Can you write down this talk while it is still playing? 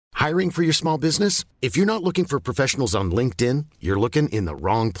Hiring for your small business? If you're not looking for professionals on LinkedIn, you're looking in the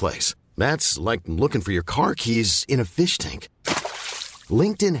wrong place. That's like looking for your car keys in a fish tank.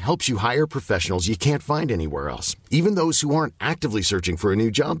 LinkedIn helps you hire professionals you can't find anywhere else, even those who aren't actively searching for a new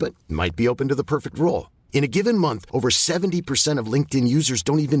job but might be open to the perfect role. In a given month, over 70% of LinkedIn users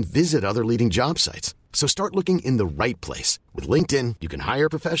don't even visit other leading job sites. So start looking in the right place. With LinkedIn, you can hire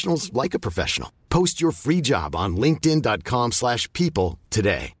professionals like a professional. Post your free job on linkedin.com/people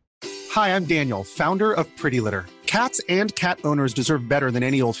today. Hi, I'm Daniel, founder of Pretty Litter. Cats and cat owners deserve better than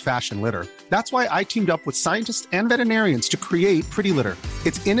any old-fashioned litter. That's why I teamed up with scientists and veterinarians to create Pretty Litter.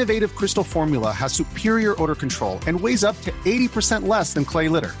 Its innovative crystal formula has superior odor control and weighs up to 80% less than clay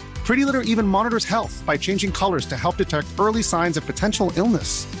litter. Pretty Litter even monitors health by changing colors to help detect early signs of potential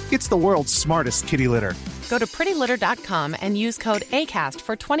illness. It's the world's smartest kitty litter. Go to prettylitter.com and use code ACAST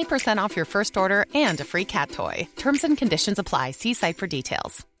for 20% off your first order and a free cat toy. Terms and conditions apply. See site for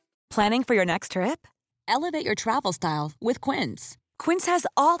details. Planning for your next trip? Elevate your travel style with Quince. Quince has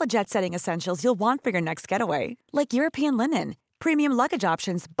all the jet-setting essentials you'll want for your next getaway, like European linen, premium luggage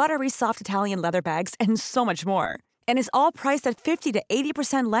options, buttery soft Italian leather bags, and so much more. And is all priced at 50 to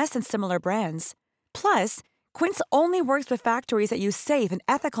 80% less than similar brands. Plus, Quince only works with factories that use safe and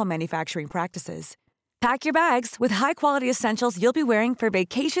ethical manufacturing practices. Pack your bags with high-quality essentials you'll be wearing for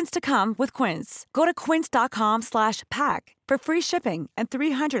vacations to come with Quince. Go to quince.com/pack for free shipping and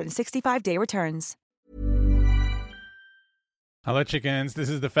 365-day returns. Hello, chickens. This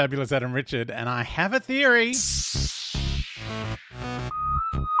is the fabulous Adam Richard, and I have a theory.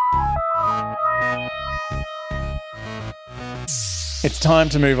 It's time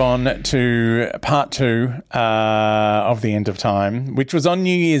to move on to part 2 of The End of Time, which was on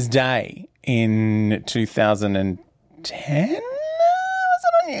New Year's Day in 2010. Was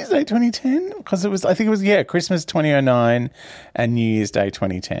it on New Year's Day 2010? Because I think it was Christmas 2009 and New Year's Day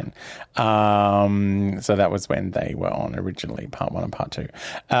 2010. So that was when they were on originally, part 1 and part 2.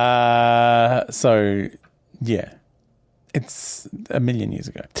 It's a million years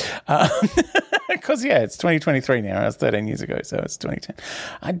ago. Because, it's 2023 now. It was 13 years ago, so it's 2010.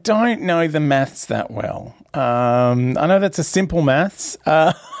 I don't know the maths that well. I know that's a simple maths.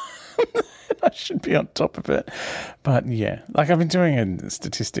 I should be on top of it. But, I've been doing a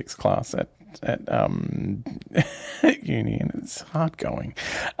statistics class at uni, and it's hard going.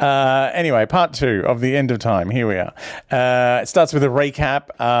 Anyway, part 2 of The End of Time. Here we are. It starts with a recap.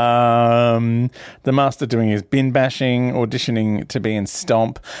 The Master doing his bin bashing, auditioning to be in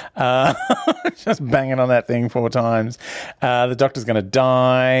Stomp, just banging on that thing 4 times. The Doctor's going to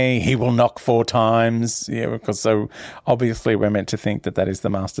die. He will knock 4 times. Because so obviously we're meant to think that is the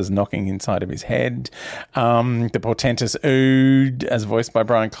Master's knocking inside of his head. The portentous Ood, as voiced by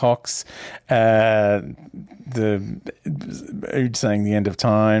Brian Cox. The Ood saying the end of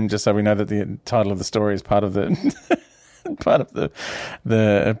time, just so we know that the title of the story is part of the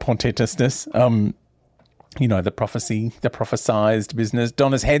the portentousness. The prophecy, the prophesized business.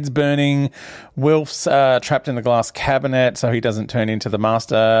 Donna's head's burning. Wilf's trapped in the glass cabinet, so he doesn't turn into the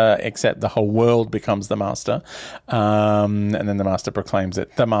Master, except the whole world becomes the Master. And then the Master proclaims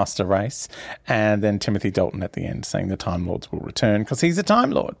it the Master Race. And then Timothy Dalton at the end saying the Time Lords will return because he's a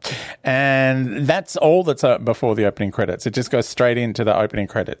Time Lord. And that's all that's before the opening credits. It just goes straight into the opening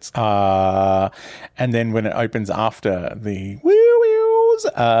credits. And then when it opens after the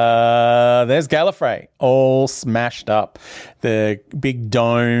there's Gallifrey, all smashed up. The big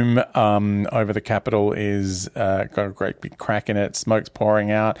dome over the Capitol is got a great big crack in it. Smoke's pouring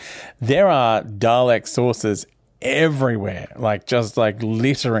out. There are Dalek saucers everywhere, just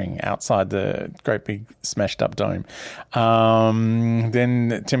littering outside the great big smashed up dome.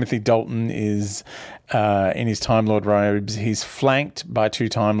 Then Timothy Dalton is in his Time Lord robes. He's flanked by 2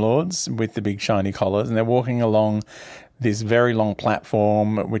 Time Lords with the big shiny collars, and they're walking along this very long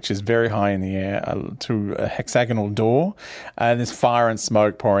platform, which is very high in the air, to a hexagonal door. There's fire and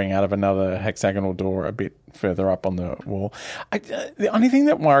smoke pouring out of another hexagonal door a bit further up on the wall. The only thing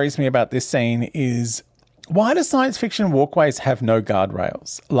that worries me about this scene is, why do science fiction walkways have no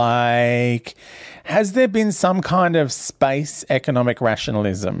guardrails? Has there been some kind of space economic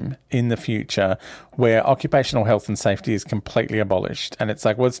rationalism in the future where occupational health and safety is completely abolished? And it's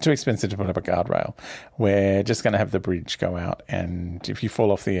it's too expensive to put up a guardrail. We're just going to have the bridge go out, and if you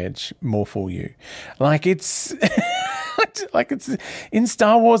fall off the edge, more for you. It's in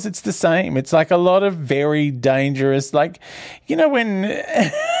Star Wars, it's the same. It's a lot of very dangerous, when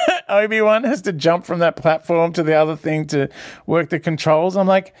Obi-Wan has to jump from that platform to the other thing to work the controls. I'm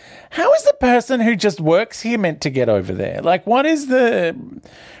like, how is the person who just works here meant to get over there? Like, what is the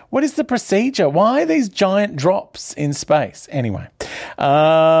procedure? Why are these giant drops in space? Anyway,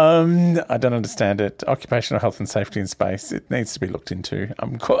 I don't understand it. Occupational health and safety in space, it needs to be looked into.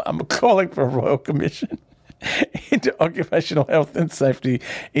 I'm calling for a royal commission into occupational health and safety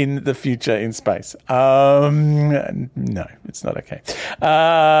in the future in space. No, it's not okay.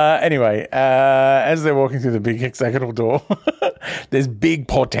 Anyway, as they're walking through the big hexagonal door, there's big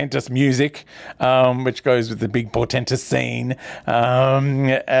portentous music, which goes with the big portentous scene.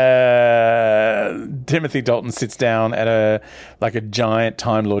 Timothy Dalton sits down at a giant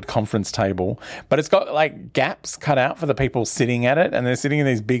Time Lord conference table, but it's got like gaps cut out for the people sitting at it, and they're sitting in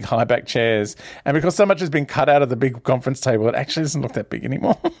these big high back chairs. And because so much has been cut out of the big conference table, it actually doesn't look that big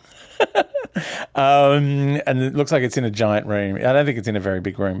anymore. And it looks like it's in a giant room. I don't think it's in a very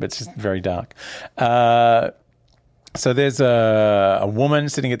big room, but it's just very dark. So there's a woman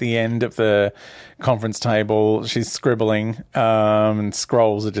sitting at the end of the conference table. She's scribbling, and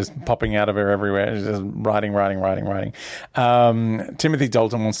scrolls are just popping out of her everywhere. She's just writing. Timothy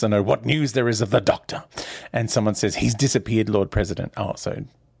Dalton wants to know what news there is of the doctor. And someone says, he's disappeared, Lord President. Oh, so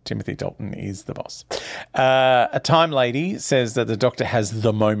Timothy Dalton is the boss. A Time Lady says that the doctor has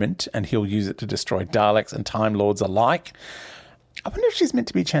the moment and he'll use it to destroy Daleks and Time Lords alike. I wonder if she's meant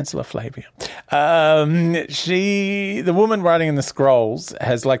to be Chancellor Flavia. The woman writing in the scrolls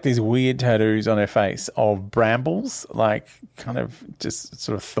has like these weird tattoos on her face of brambles, like kind of just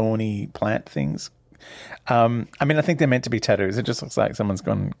sort of thorny plant things. I mean, I think they're meant to be tattoos. It just looks like someone's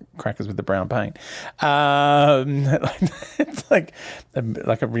gone crackers with the brown paint. It's like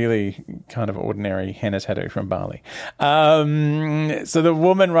a really kind of ordinary henna tattoo from Bali. So the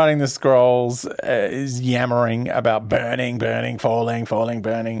woman writing the scrolls is yammering about burning, falling,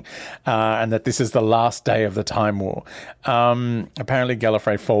 burning, and that this is the last day of the Time War. Apparently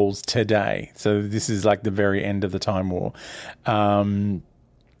Gallifrey falls today. So this is like the very end of the Time War.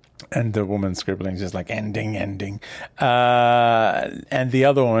 And the woman scribbling is just like ending. And the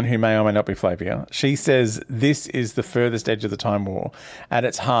other one, who may or may not be Flavia, she says this is the furthest edge of the Time War. At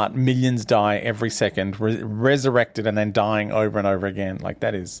its heart, millions die every second, resurrected and then dying over and over again. Like,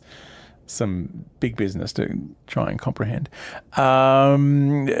 that is some big business to try and comprehend.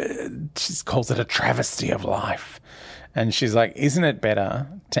 She calls it a travesty of life. And she's like, isn't it better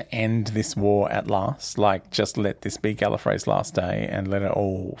to end this war at last? Like, just let this be Gallifrey's last day and let it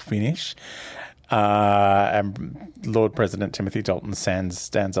all finish. And Lord President Timothy Dalton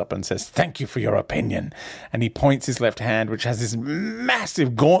stands up and says, thank you for your opinion. And he points his left hand, which has this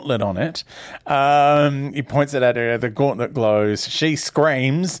massive gauntlet on it. He points it at her. The gauntlet glows. She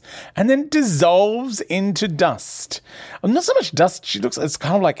screams and then dissolves into dust. Well, not so much dust. It's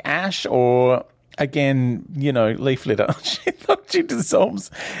kind of like ash or... Again, leaf litter. She dissolves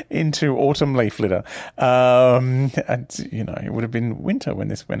into autumn leaf litter. And, it would have been winter when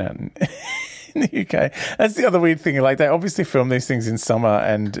this went out in the UK. That's the other weird thing. Like, they obviously film these things in summer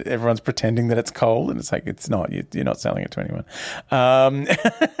and everyone's pretending that it's cold, and it's like, it's not. You're not selling it to anyone.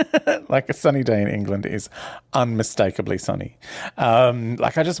 Like, a sunny day in England is unmistakably sunny.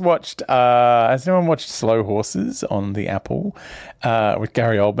 Like, I just watched, has anyone watched Slow Horses on the Apple with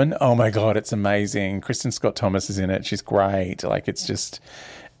Gary Oldman? Oh my God, it's amazing. Kristen Scott Thomas is in it. She's great. Like,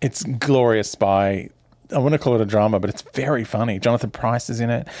 it's glorious spy. I want to call it a drama, but it's very funny. Jonathan Pryce is in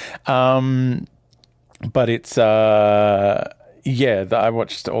it. But it's, I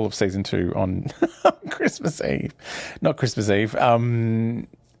watched all of season 2 on Christmas Eve. Not Christmas Eve.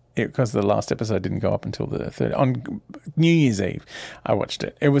 Because the last episode didn't go up until the 3rd. On New Year's Eve, I watched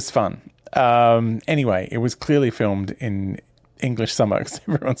it. It was fun. Anyway, it was clearly filmed in English summer because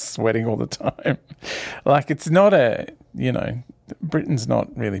everyone's sweating all the time. Like, it's not Britain's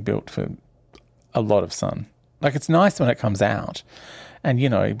not really built for a lot of sun. Like, it's nice when it comes out. And,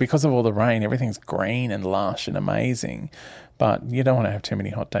 because of all the rain, everything's green and lush and amazing. But you don't want to have too many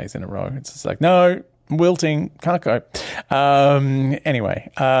hot days in a row. It's just like, no, wilting, can't go. Anyway,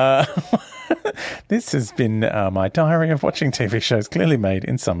 this has been my diary of watching TV shows clearly made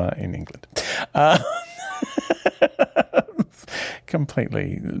in summer in England.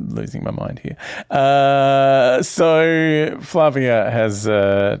 Completely losing my mind here. So Flavia has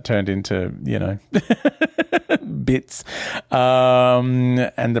turned into, bits.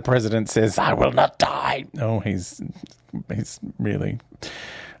 And the president says, I will not die. Oh, he's really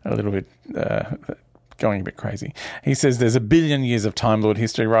a little bit going a bit crazy. He says there's 1 billion years of Time Lord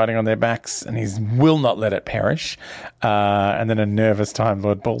history riding on their backs, and he will not let it perish. And then a nervous Time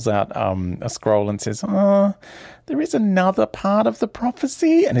Lord pulls out a scroll and says, there is another part of the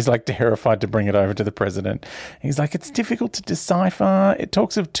prophecy. And he's like terrified to bring it over to the president. He's like, it's difficult to decipher. It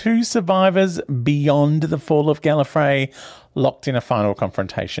talks of 2 survivors beyond the fall of Gallifrey locked in a final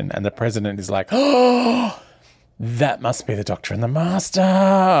confrontation. And the president is like, oh, that must be the Doctor and the Master.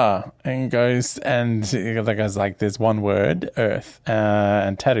 And he goes, and the guy's like, there's one word, Earth.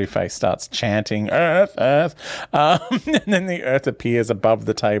 And Tattoo Face starts chanting, Earth, Earth. And then the Earth appears above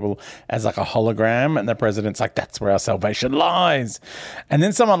the table as like a hologram. And the president's like, that's where our salvation lies. And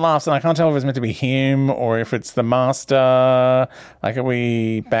then someone laughs, and I can't tell if it's meant to be him or if it's the Master. Like, are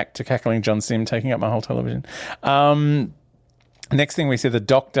we back to cackling John Sim taking up my whole television? Next thing we see the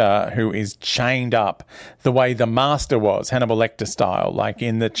Doctor, who is chained up the way the Master was, Hannibal Lecter style, like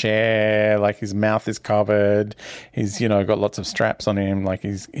in the chair, like his mouth is covered, he's, got lots of straps on him, like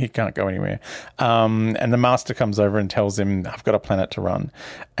he can't go anywhere. And the Master comes over and tells him, I've got a planet to run,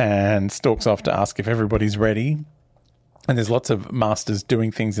 and stalks off to ask if everybody's ready. And there's lots of Masters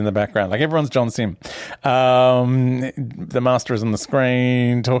doing things in the background. Like everyone's John Sim. The Master is on the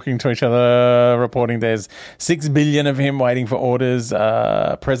screen, talking to each other, reporting there's 6 billion of him waiting for orders.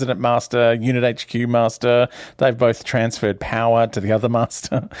 President Master, Unit HQ Master, they've both transferred power to the other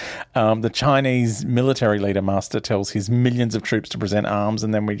Master. The Chinese military leader Master tells his millions of troops to present arms,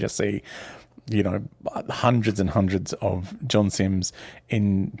 and then we just see hundreds and hundreds of John Sims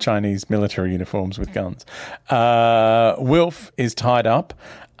in Chinese military uniforms with guns. Wilf is tied up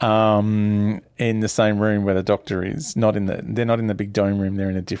in the same room where the Doctor is. They're not in the big dome room. They're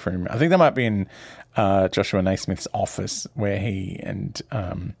in a different room. I think they might be in Joshua Naismith's office, where he and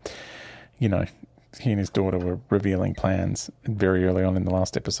he and his daughter were revealing plans very early on in the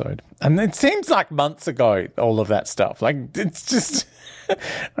last episode. And it seems like months ago, all of that stuff. Like, it's just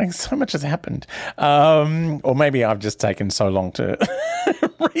like so much has happened. Or maybe I've just taken so long to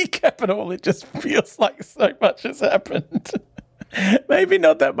recap it all. It just feels like so much has happened. Maybe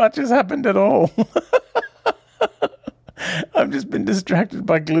not that much has happened at all. I've just been distracted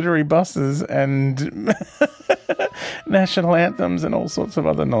by glittery buses and national anthems and all sorts of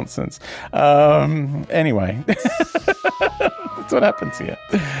other nonsense. Anyway, that's what happens here.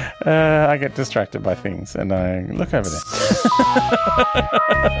 I get distracted by things and I look over there.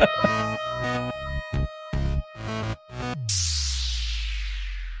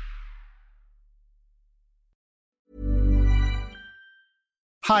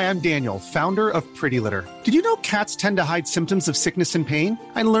 Hi, I'm Daniel, founder of Pretty Litter. Did you know cats tend to hide symptoms of sickness and pain?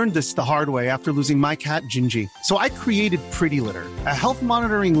 I learned this the hard way after losing my cat, Gingy. So I created Pretty Litter, a health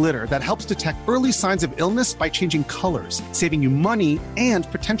monitoring litter that helps detect early signs of illness by changing colors, saving you money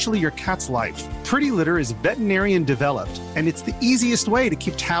and potentially your cat's life. Pretty Litter is veterinarian developed, and it's the easiest way to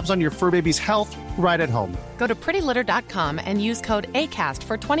keep tabs on your fur baby's health right at home. Go to prettylitter.com and use code ACAST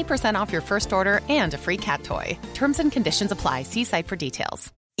for 20% off your first order and a free cat toy. Terms and conditions apply. See site for details.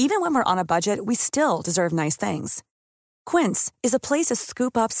 Even when we're on a budget, we still deserve nice things. Quince is a place to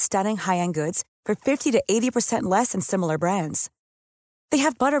scoop up stunning high-end goods for 50 to 80% less than similar brands. They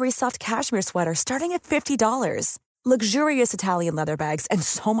have buttery soft cashmere sweaters starting at $50, luxurious Italian leather bags, and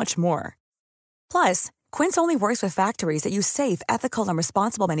so much more. Plus, Quince only works with factories that use safe, ethical, and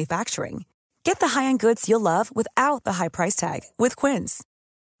responsible manufacturing. Get the high-end goods you'll love without the high price tag with Quince.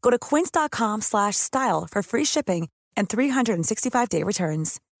 Go to quince.com/style for free shipping and 365-day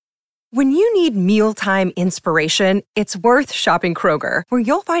returns. When you need mealtime inspiration, it's worth shopping Kroger, where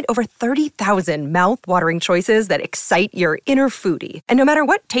you'll find over 30,000 mouth-watering choices that excite your inner foodie. And no matter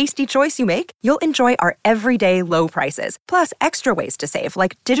what tasty choice you make, you'll enjoy our everyday low prices, plus extra ways to save,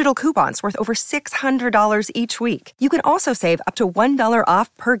 like digital coupons worth over $600 each week. You can also save up to $1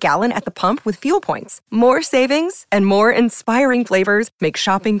 off per gallon at the pump with fuel points. More savings and more inspiring flavors make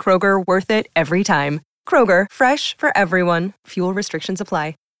shopping Kroger worth it every time. Kroger, fresh for everyone. Fuel restrictions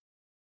apply.